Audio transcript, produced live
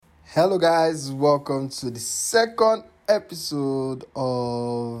Hello, guys. Welcome to the second episode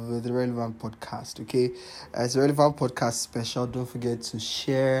of the Relevant Podcast. Okay, it's a Relevant Podcast special. Don't forget to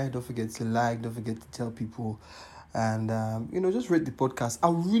share. Don't forget to like. Don't forget to tell people, and just rate the podcast. I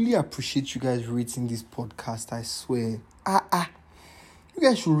really appreciate you guys rating this podcast. I swear. You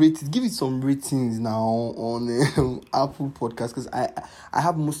guys should rate it. Give it some ratings now on Apple Podcast because I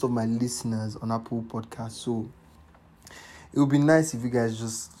have most of my listeners on Apple Podcast. So it would be nice if you guys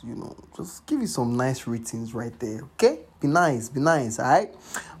just give it some nice ratings right there. Okay? Be nice. Alright,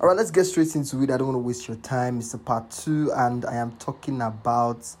 let's get straight into it. I don't want to waste your time. It's a part 2, and I am talking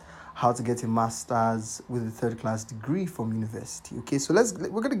about how to get a master's with a third class degree from university. Okay, so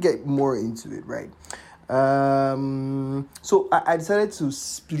we're gonna get more into it, right? So I decided to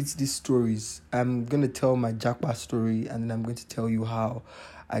split these stories. I'm gonna tell my Jackpot story, and then I'm going to tell you how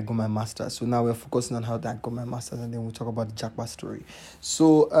I got my master's. So now we're focusing on how I got my master's, and then we'll talk about the Jackpot story.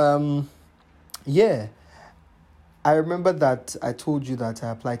 So I remember that I told you that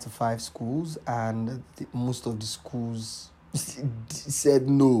I applied to 5 schools, and most of the schools said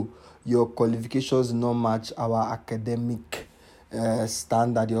no, your qualifications do not match our academic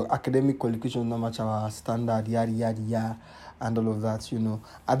standard. Your academic qualifications do not match our standard, yada, and all of that,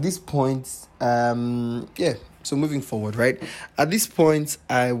 At this point, so moving forward, right? At this point,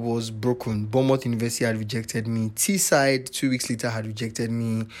 I was broken. Bournemouth University had rejected me. Teesside, 2 weeks later, had rejected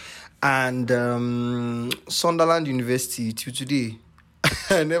me. And Sunderland University, till today,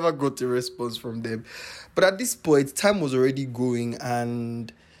 I never got a response from them. But at this point, time was already going,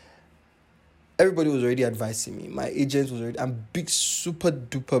 and everybody was already advising me. My agent was already... I'm super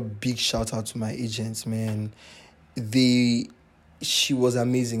duper big shout out to my agents, man. She was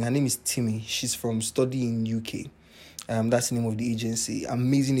amazing. Her name is Timmy. She's from Study in UK. That's the name of the agency.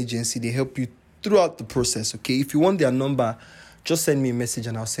 Amazing agency. They help you throughout the process, okay? If you want their number, just send me a message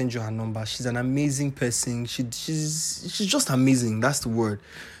and I'll send you her number. She's an amazing person. She's just amazing. That's the word.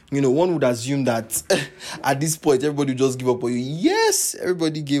 One would assume that at this point, everybody would just give up on you. Yes,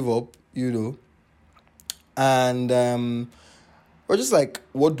 everybody gave up, And we're just like,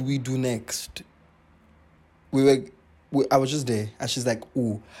 what do we do next? I was just there, and she's like,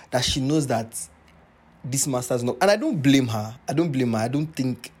 oh, that she knows that this master's not... And I don't blame her. I don't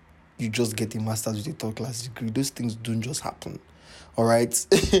think you just get a master's with a third class degree. Those things don't just happen. All right.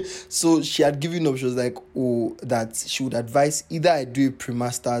 So she had given up. She was like, oh, that she would advise either I do a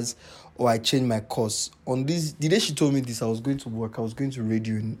pre-master's or I change my course. On this, the day she told me this, I was going to work. I was going to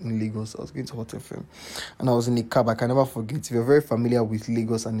radio in Lagos. I was going to Hot FM. And I was in a cab. I can never forget. If you're very familiar with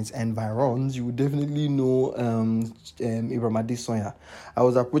Lagos and its environs, you would definitely know Ibrahim Adesanya. I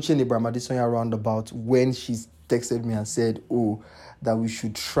was approaching Ibrahim Adesanya roundabout when she texted me and said, oh, that we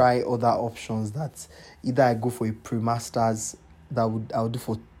should try other options, that either I go for a pre-master's I would do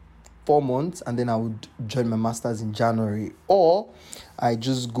for 4 months, and then I would join my master's in January, or I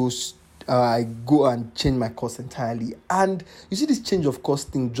just go and change my course entirely. And you see, this change of course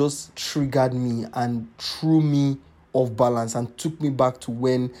thing just triggered me and threw me off balance and took me back to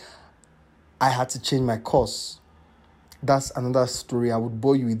when I had to change my course. That's another story. I would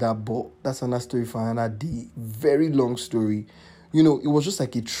bore you with that, but that's another story for another day. Very long story. It was just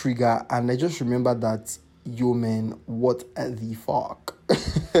like a trigger, and I just remember that, yo man, what the fuck?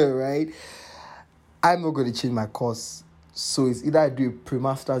 Right? I'm not going to change my course. So it's either I do a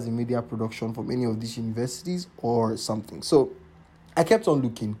pre-master's in media production from any of these universities or something. So I kept on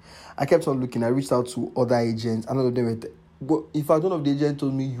looking. I reached out to other agents. None of them were but in fact, one of the agents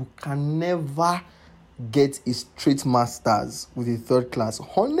told me, you can never get a straight master's with a third class.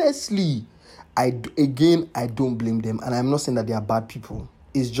 Honestly, I don't blame them. And I'm not saying that they are bad people.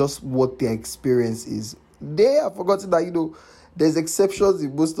 It's just what their experience is. They have forgotten that, there's exceptions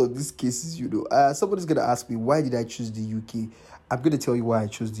in most of these cases, Somebody's going to ask me, why did I choose the UK? I'm going to tell you why I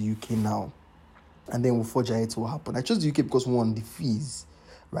chose the UK now. And then we'll forge ahead to what happened. I chose the UK because, one, the fees,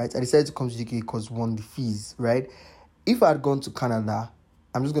 right? I decided to come to the UK because, one, the fees, right? If I had gone to Canada,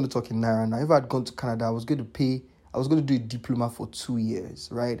 I'm just going to talk in Naira now. If I had gone to Canada, I was going to do a diploma for 2 years,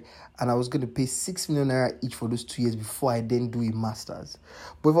 right? And I was going to pay 6 million naira each for those 2 years before I then do a master's.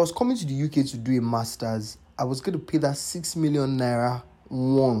 But if I was coming to the UK to do a master's, I was going to pay that 6 million naira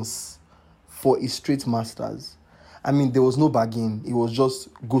once for a straight master's. I mean, there was no bargain. It was just,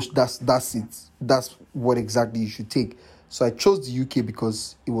 gosh, that's it. That's what exactly you should take. So I chose the UK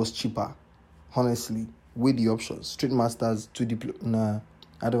because it was cheaper. Honestly, weigh the options. Straight master's, 2 diploma. Nah,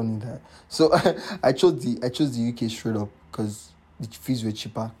 I don't need that. So I chose the UK straight up because the fees were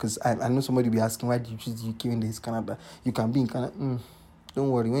cheaper. Because I know somebody will be asking, why did you choose the UK when there's Canada? You can be in Canada. Don't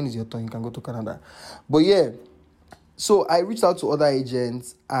worry, when is your turn, you can go to Canada. But yeah, So I reached out to other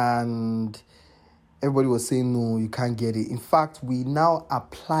agents and everybody was saying, no, you can't get it. In fact, we now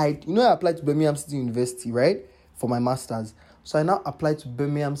applied. I applied to Birmingham City University, right? For my master's. So I now applied to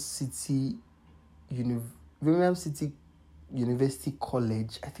Birmingham City University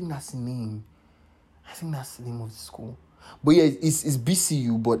College. I think that's the name. of the school. But yeah, it's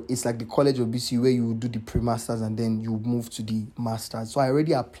BCU, but it's like the College of BCU where you do the pre-masters and then you move to the masters. So I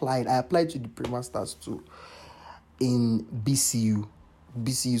already applied. I applied to the pre-masters too in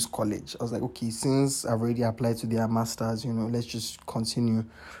BCU's college. I was like, okay, since I've already applied to their masters, let's just continue,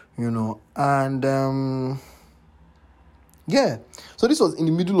 and yeah. So this was in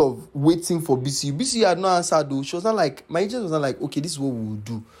the middle of waiting for BCU. BCU had no answer though. She was not like, my agent was not like, okay, this is what we will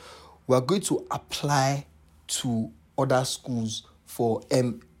do. We are going to apply to other schools for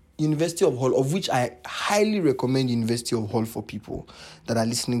University of Hull, of which I highly recommend University of Hull for people that are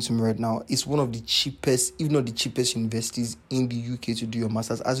listening to me right now. It's one of the cheapest, if not the cheapest universities in the UK to do your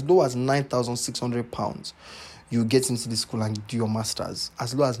masters. As low as £9,600. You get into the school and do your masters.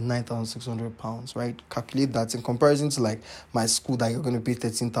 As low as £9,600, right? Calculate that in comparison to like my school that you're going to pay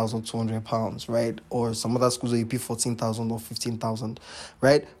 £13,200, right? Or some other schools where you pay £14,000 or £15,000,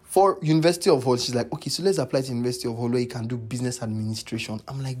 right? For University of Hull, she's like, okay, so let's apply to University of Hull where you can do business administration.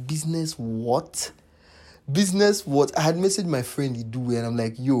 I'm like, business what? Business what? I had messaged my friend Idu and I'm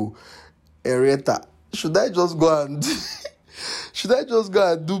like, yo, Erieta, should I just go and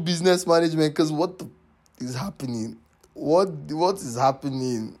do business management? Because what is happening? What is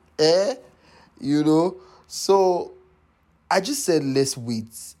happening? So I just said, let's wait.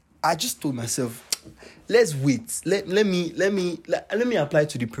 I just told myself, let's wait. Let me apply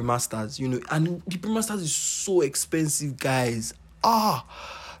to the pre-masters, and the pre-masters is so expensive, guys.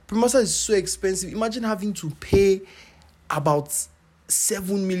 Pre-masters is so expensive. Imagine having to pay about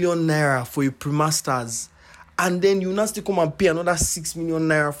 7 million naira for a pre-masters, and then you now still come and pay another 6 million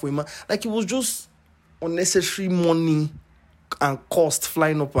naira for a like, it was just unnecessary money and cost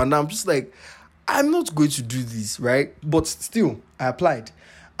flying up and down. I'm just like, I'm not going to do this, right? But still, I applied.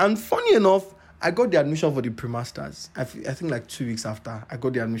 And funny enough, I got the admission for the pre-masters. I think like 2 weeks after, I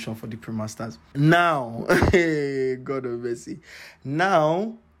got the admission for the pre-masters. Now, God of mercy.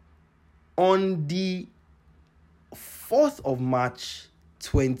 Now, on the 4th of March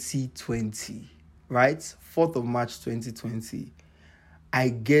 2020, right? 4th of March 2020, I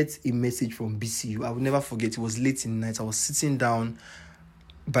get a message from BCU. I will never forget. It was late in the night. I was sitting down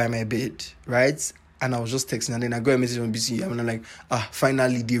by my bed, right? And I was just texting. And then I got a message from BCU. And I'm like,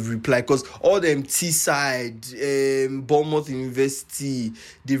 finally they've replied. Because all them T-side, Bournemouth University,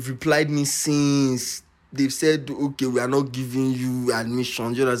 they've replied me since. They've said, okay, we are not giving you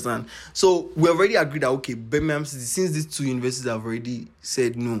admission. Do you understand? So we already agreed that, okay, Birmingham City, since these two universities have already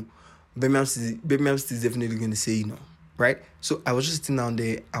said no, Birmingham City is definitely going to say no. Right? So I was just sitting down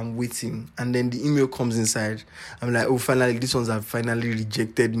there and waiting. And then the email comes inside. I'm like, oh, finally, these ones have finally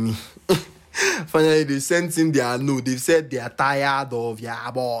rejected me. Finally, they sent in their no. They've said they are tired of,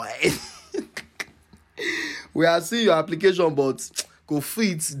 yeah, boy. We are seeing your application, but go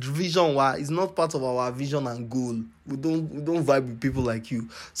fit vision. It's not part of our vision and goal. We don't vibe with people like you.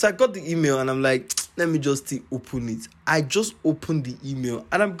 So I got the email and I'm like, let me just open it. I just opened the email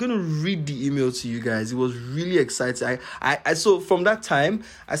and I'm going to read the email to you guys. It was really exciting. I so from that time,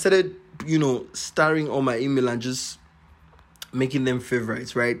 I started, starring on my email and just making them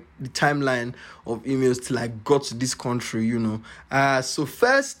favorites, right? The timeline of emails till I got to this country, So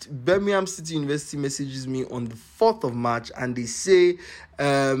first, Birmingham City University messages me on the 4th of March and they say,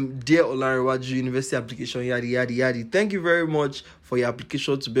 dear Olanrewaju, university application, yada, yada, yada. Thank you very much for your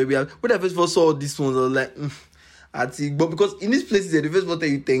application to Birmingham. When I first saw this one, I was like, but because in these places, the first one tell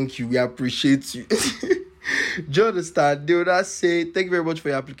you thank you, we appreciate you. Do you understand? They would say, thank you very much for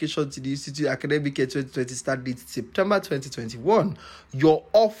your application to the Institute Academic Year 2020 start date September 2021. Your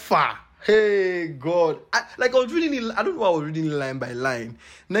offer. Hey, God. I was reading it. I don't know why I was reading it line by line.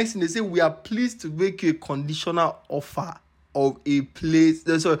 Next thing they say, we are pleased to make you a conditional offer of a place.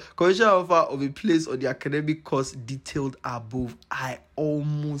 Conditional offer of a place on the academic course detailed above. I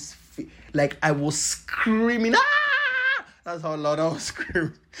almost I was screaming. Ah! That's how loud I was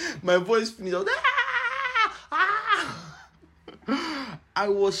screaming. My voice finished. I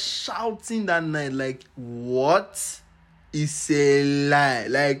was shouting that night, like, what is a lie?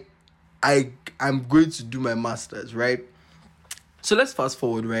 Like, I'm going to do my masters, right? So let's fast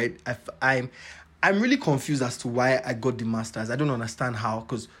forward, right? I'm really confused as to why I got the masters. I don't understand how,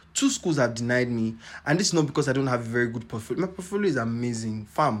 because 2 schools have denied me, and this is not because I don't have a very good portfolio. My portfolio is amazing,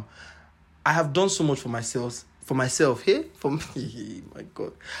 fam. I have done so much for for myself. Hey, for me, my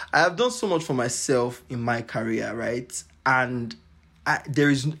God, I have done so much for myself in my career, right? And I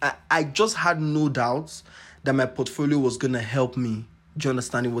just had no doubts that my portfolio was gonna help me. Do you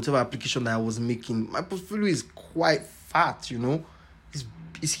understand? In whatever application that I was making, my portfolio is quite fat.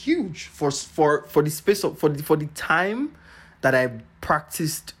 It's huge for the space of for the time that I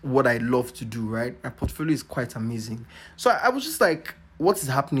practiced what I love to do. Right, my portfolio is quite amazing. So I was just like, what is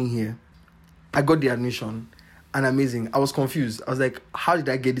happening here? I got the admission, and amazing. I was confused. I was like, how did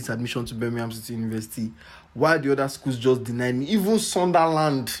I get this admission to Birmingham City University? Why the other schools just denied me? Even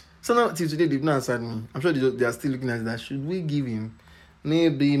Sunderland till today they've not answered me. I'm sure they are still looking at that. Should we give him?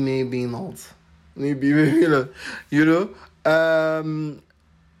 Maybe not. Maybe not.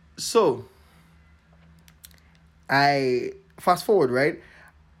 So I fast forward, right?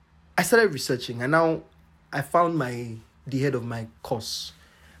 I started researching, and now I found the head of my course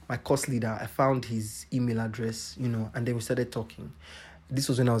leader. I found his email address, and then we started talking. This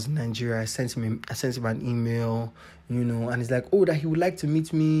was when I was in Nigeria. I sent him an email, and he's like, oh, that he would like to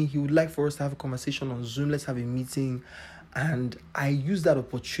meet me. He would like for us to have a conversation on Zoom. Let's have a meeting. And I used that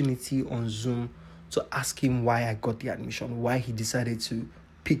opportunity on Zoom to ask him why I got the admission, why he decided to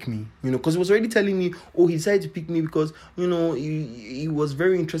pick me, because he was already telling me, oh, he decided to pick me because, he was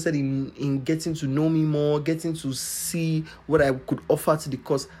very interested in getting to know me more, getting to see what I could offer to the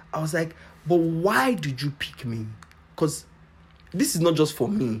course. I was like, but why did you pick me? Because this is not just for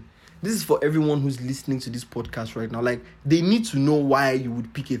me. This is for everyone who's listening to this podcast right now. Like, they need to know why you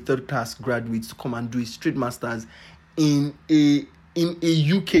would pick a third-class graduate to come and do a straight master's in a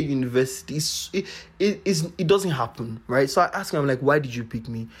UK university. It doesn't happen, right? So I asked him, I'm like, why did you pick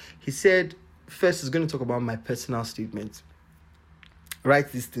me? He said, first, he's going to talk about my personal statement.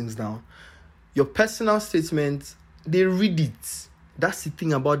 Write these things down. Your personal statement, they read it. That's the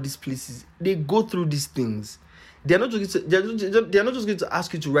thing about these places. They go through these things. They're not just going to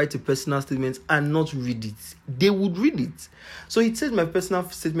ask you to write a personal statement and not read it. They would read it. So he said my personal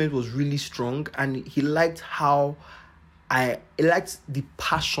statement was really strong, and he liked how I liked the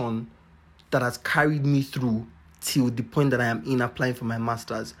passion that has carried me through till the point that I am in applying for my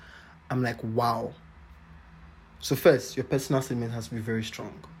master's. I'm like, wow. So first, your personal statement has to be very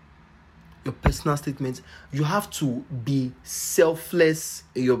strong. Your personal statement, you have to be selfless.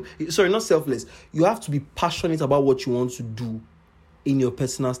 Not selfless. You have to be passionate about what you want to do in your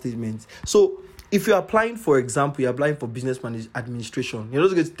personal statement. So if you're applying, for example, you're applying for business administration, you're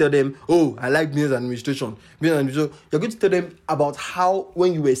not going to tell them, oh, I like business administration. You're going to tell them about how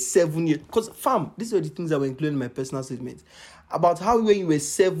when you were 7 years, because fam, these were the things that were included in my personal statement, about how when you were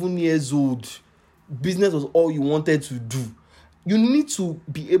 7 years old, business was all you wanted to do. You need to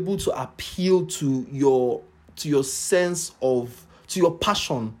be able to appeal to your sense of, to your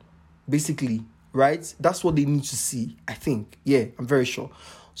passion, basically, right? That's what they need to see, I think. Yeah, I'm very sure.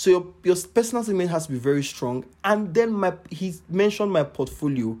 So your personal statement has to be very strong. And then he mentioned my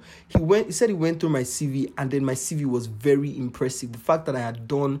portfolio. He said he went through my CV, and then my CV was very impressive. The fact that I had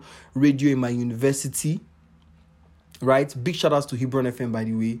done radio in my university, right? Big shout outs to Hebron FM, by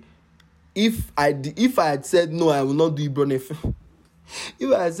the way. If I had said no, I will not do Hebron FM.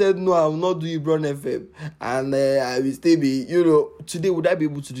 If I said no, I will not do Hebron FM, and I will still be, today, would I be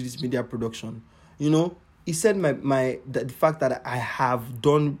able to do this media production? He said the fact that I have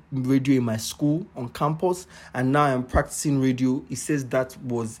done radio in my school on campus, and now I'm practicing radio. He says that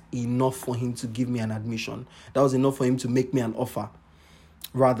was enough for him to give me an admission. That was enough for him to make me an offer,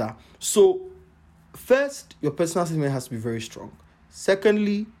 rather. So, first, your personal statement has to be very strong.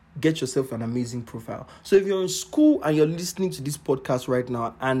 Secondly, get yourself an amazing profile. So if you're in school and you're listening to this podcast right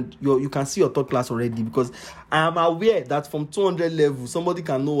now, and you can see your third class already, because I am aware that from 200 level, somebody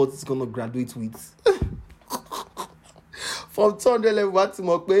can know what it's going to graduate with. From 200 level, what's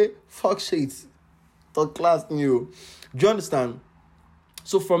more pay? Fuck shit. Third class new. Do you understand?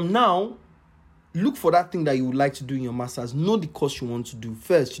 So from now, look for that thing that you would like to do in your master's. Know the course you want to do.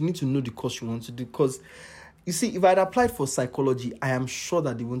 First, you need to know the course you want to do, because you see, if I had applied for psychology, I am sure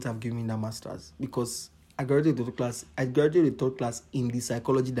that they wouldn't have given me that master's, because I graduated third class in the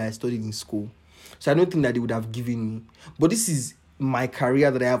psychology that I studied in school. So I don't think that they would have given me. But this is my career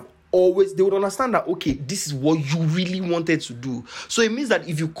that I have always, they would understand that, okay, this is what you really wanted to do. So it means that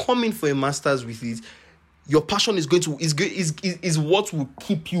if you come in for a master's with it, your passion is what will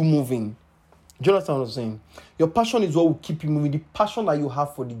keep you moving. Do you understand what I'm saying? Your passion is what will keep you moving. The passion that you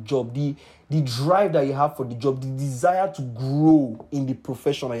have for the job, the drive that you have for the job, the desire to grow in the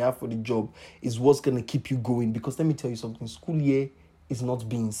profession that you have for the job is what's going to keep you going. Because let me tell you something, school here is not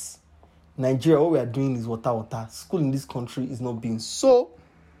beans. Nigeria, all we are doing is water. School in this country is not beans. So,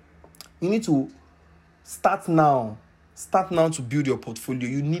 you need to Start now. Start now to build your portfolio.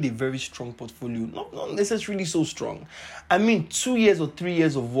 You need a very strong portfolio. Not necessarily so strong. I mean, 2 years or 3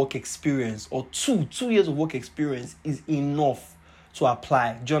 years of work experience, or two years of work experience is enough to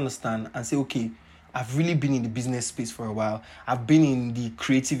apply. Do you understand? And say, okay, I've really been in the business space for a while. I've been in the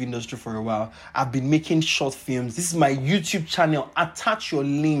creative industry for a while. I've been making short films. This is my YouTube channel. Attach your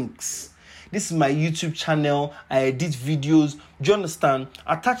links. This is my YouTube channel. I edit videos. Do you understand?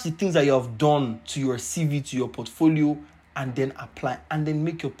 Attach the things that you have done to your CV, to your portfolio, and then apply. And then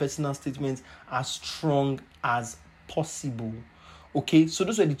make your personal statements as strong as possible. Okay? So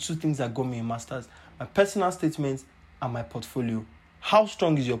those were the 2 things that got me a master's. My personal statements and my portfolio. How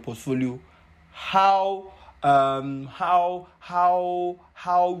strong is your portfolio? How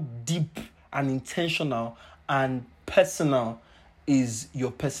deep and intentional and personal is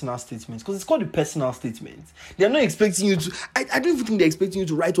your personal statement? Because it's called the personal statement. They are not expecting you to, I don't even think they're expecting you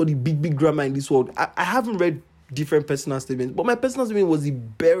to write all the big grammar in this world. I haven't read different personal statements, but my personal statement was the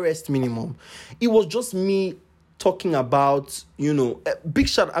barest minimum. It was just me talking about, big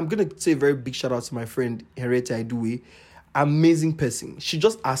shout. I'm going to say a very big shout out to my friend Henrietta Idue. Amazing person. She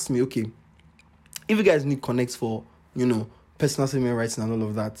just asked me, okay, if you guys need connects for, personal statement writing and all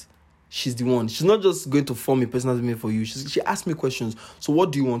of that, she's the one. She's not just going to form a personal statement for you. She asked me questions. So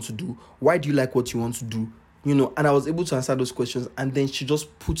what do you want to do? Why do you like what you want to do? And I was able to answer those questions. And then she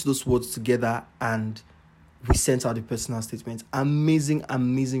just put those words together and we sent out the personal statement. Amazing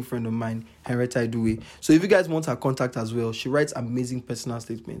friend of mine, Henrietta Idue. So if you guys want her contact as well, she writes amazing personal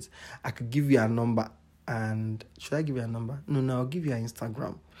statements. I could give you a number. And should I give you a number? No, I'll give you an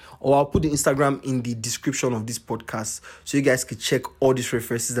Instagram. Or I'll put the Instagram in the description of this podcast so you guys can check all these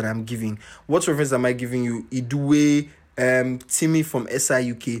references that I'm giving. What reference am I giving you? Idue, Timmy from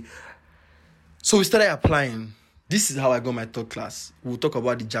SIUK. So we started applying. This is how I got my third class. We'll talk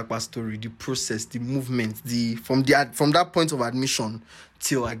about the Japa story, the process, the movement, from that point of admission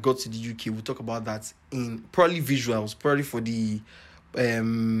till I got to the UK. We'll talk about that in probably visuals, probably for the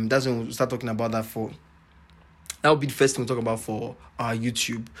that's when we'll start talking about that for. That will be the first thing we'll talk about for our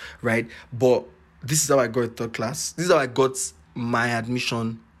YouTube, right? But this is how I got a third class. This is how I got my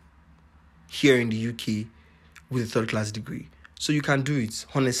admission here in the UK with a third class degree. So you can do it,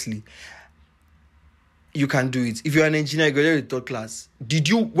 honestly. You can do it. If you're an engineer, you got a third class. Did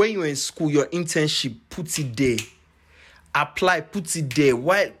you, when you were in school, your internship, put it there. Apply, put it there.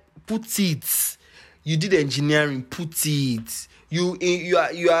 Why? Put it. You did engineering, put it. You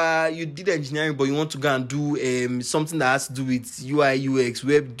did engineering, but you want to go and do something that has to do with UI, UX,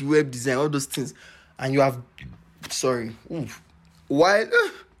 web design, all those things, and you have, while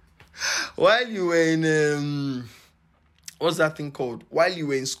you were in what's that thing called? While you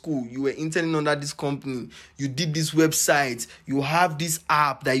were in school, you were interning under this company. You did this website. You have this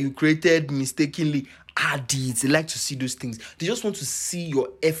app that you created mistakenly. Add it. They like to see those things. They just want to see your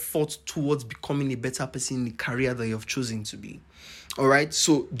effort towards becoming a better person in the career that you've chosen to be. All right,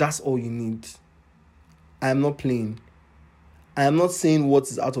 so that's all you need. I am not playing. I am not saying what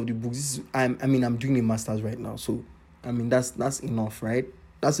is out of the books. I'm doing a master's right now, so that's enough, right?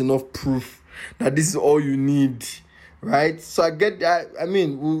 That's enough proof that this is all you need, right? So I get that.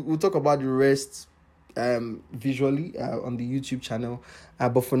 We'll talk about the rest visually on the YouTube channel,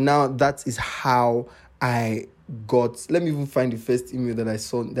 but for now, that is how I got. Let me even find the first email that I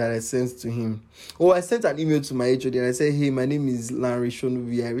sent to him. I sent an email to my HOD and I said, hey, my name is Lanre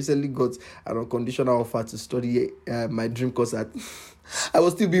Shonubi. I recently got an unconditional offer to study my dream course at I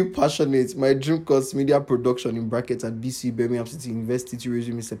was still being passionate. My dream course, media production in brackets at BC Birmingham City University, to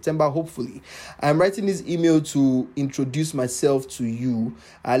resume in September, hopefully. I'm writing this email to introduce myself to you.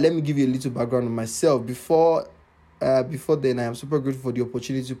 Let me give you a little background on myself. Before then, I am super grateful for the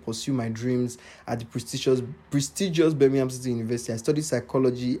opportunity to pursue my dreams at the prestigious Birmingham City University. I studied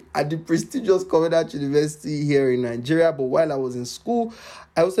psychology at the prestigious Covenant University here in Nigeria. But while I was in school,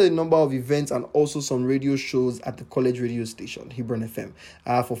 I hosted a number of events and also some radio shows at the college radio station, Hebron FM,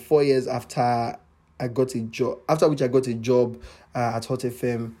 for 4 years after I got a job. After which I got a job at Hot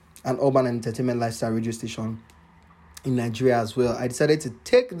FM, an urban and entertainment lifestyle radio station in Nigeria as well. I decided to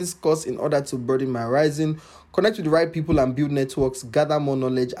take this course in order to broaden my horizon, connect with the right people and build networks, gather more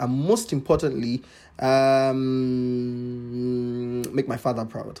knowledge, and most importantly, make my father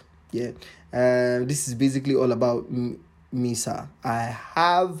proud. Yeah. This is basically all about me, sir. I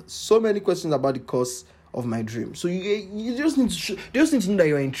have so many questions about the course of my dream. So you just need to know that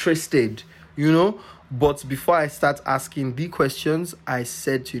you're interested, But before I start asking the questions, I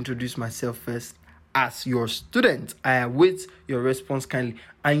said to introduce myself first. As your student, I await your response kindly.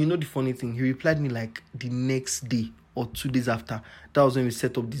 And the funny thing, he replied me like the next day or 2 days after. That was when we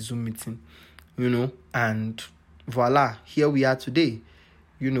set up the Zoom meeting. and voila, here we are today.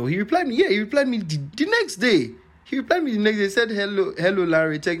 He replied me. Yeah, he replied me the next day. He said, hello,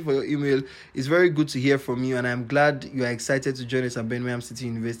 Larry, thank you for your email. It's very good to hear from you, and I'm glad you are excited to join us at Birmingham City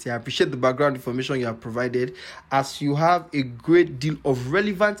University. I appreciate the background information you have provided, as you have a great deal of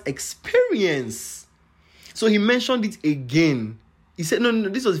relevant experience. So he mentioned it again. He said, no,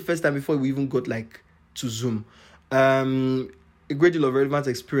 this was the first time before we even got to Zoom. A great deal of relevant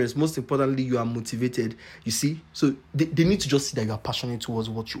experience. Most importantly, you are motivated. You see, so they need to just see that you are passionate towards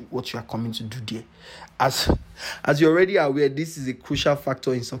what you are coming to do there. As you're already aware, this is a crucial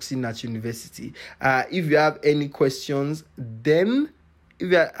factor in succeeding at university. If you have any questions, then if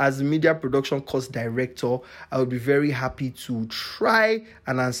you are as media production course director, I would be very happy to try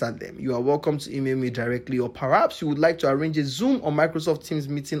and answer them. You are welcome to email me directly, or perhaps you would like to arrange a Zoom or Microsoft Teams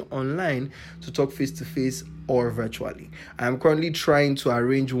meeting online to talk face-to-face or virtually. I am currently trying to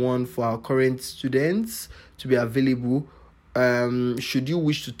arrange one for our current students to be available. Should you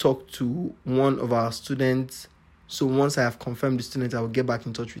wish to talk to one of our students, so once I have confirmed the student, I will get back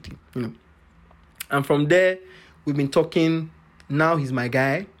in touch with you. And from there, we've been talking. Now he's my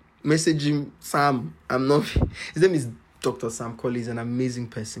guy. Message him, Sam. His name is Dr. Sam Colley. He's an amazing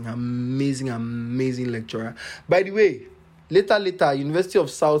person. Amazing lecturer. By the way, later, University of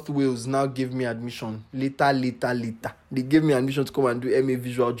South Wales now gave me admission. Later. They gave me admission to come and do MA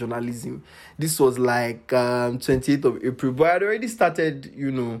Visual Journalism. This was 28th of April. But I had already started,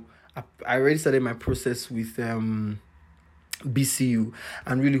 I already started my process with BCU.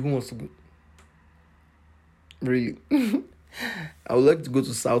 And really, who wants to go? Really? I would like to go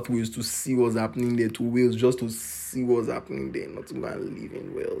to South Wales to see what's happening there, to Wales just to see what's happening there, not to go and live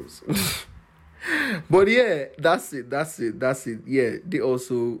in Wales. But yeah, that's it. Yeah, they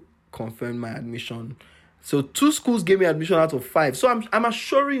also confirmed my admission. So 2 schools gave me admission out of 5. So I'm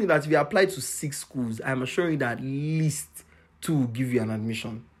assuring that if you apply to 6 schools, I'm assuring that at least 2 will give you an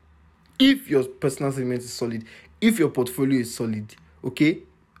admission. If your personal statement is solid, if your portfolio is solid, okay?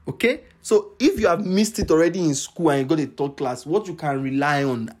 So if you have missed it already in school and you got a third class, what you can rely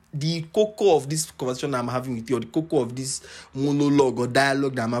on, the cocoa of this conversation I'm having with you, or the cocoa of this monologue or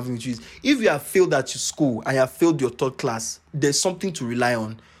dialogue that I'm having with you, is if you have failed at your school and you have failed your third class, there's something to rely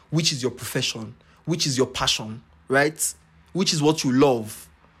on, which is your profession, which is your passion, right? Which is what you love,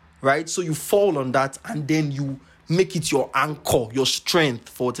 right? So you fall on that, and then you make it your anchor, your strength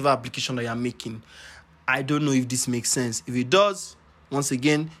for whatever application that you're making. I don't know if this makes sense. If it does, once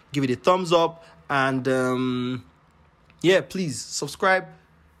again, give it a thumbs up, and please subscribe.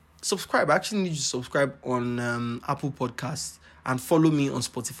 I actually need you to subscribe on Apple Podcasts, and follow me on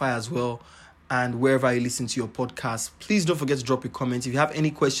Spotify as well, and wherever you listen to your podcast. Please don't forget to drop a comment. If you have any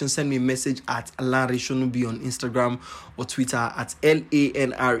questions, send me a message at Lanre Shonubi on Instagram or Twitter at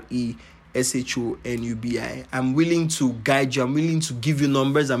LANRE SHONUBI. I'm willing to guide you. I'm willing to give you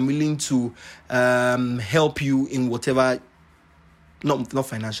numbers. I'm willing to help you in whatever. Not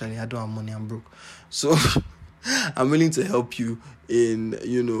financially. I don't have money. I'm broke. So I'm willing to help you in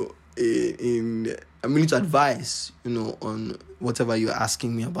I'm willing to advise, on whatever you're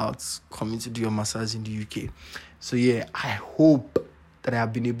asking me about coming to do your master's in the UK. So yeah, I hope that I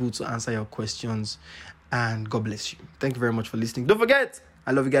have been able to answer your questions, and God bless you. Thank you very much for listening. Don't forget,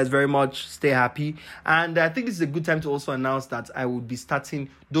 I love you guys very much. Stay happy. And I think this is a good time to also announce that I will be starting,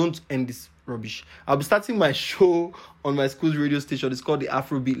 don't end this rubbish. I'll be starting my show on my school's radio station. It's called the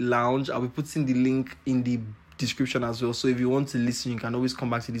Afrobeat Lounge. I'll be putting the link in the description as well. So if you want to listen, you can always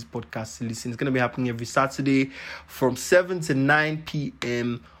come back to this podcast to listen. It's going to be happening every Saturday from 7 to 9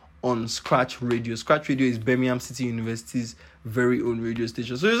 p.m. on Scratch Radio. Scratch Radio is Birmingham City University's very own radio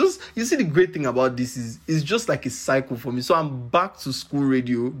station. So you see, the great thing about this is it's just like a cycle for me. So I'm back to school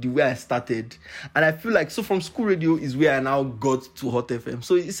radio the way I started, and I feel like, so from school radio is where I now got to Hot FM.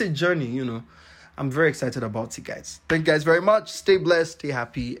 So it's a journey, I'm very excited about it, guys. Thank you guys very much. Stay blessed, stay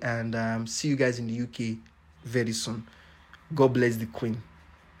happy, and see you guys in the UK very soon. God bless the Queen.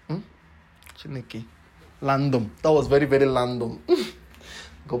 Chineke. Random. That was very, very random.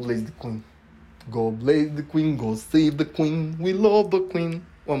 God bless the Queen. God bless the Queen. God save the Queen. We love the Queen.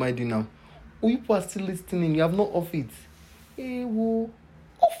 What am I doing now? Oh, you people are still listening. You have not off it. Hey, whoa.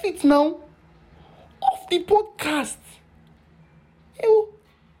 Off it now. Off the podcast. Hey, whoa.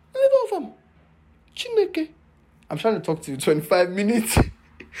 Leave off them. Chineke. I'm trying to talk to you 25 minutes.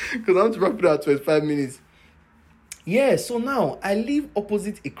 Because I want to wrap it up at 25 minutes. Yeah, so now I live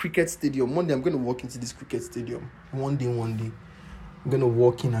opposite a cricket stadium. One day I'm going to walk into this cricket stadium. One day. I'm going to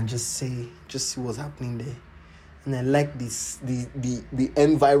walk in and just see what's happening there. And I like this, the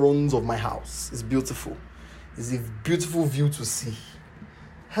environs of my house. It's beautiful. It's a beautiful view to see.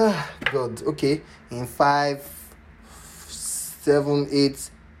 God, okay. In 5, 7, 8,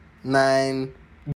 9,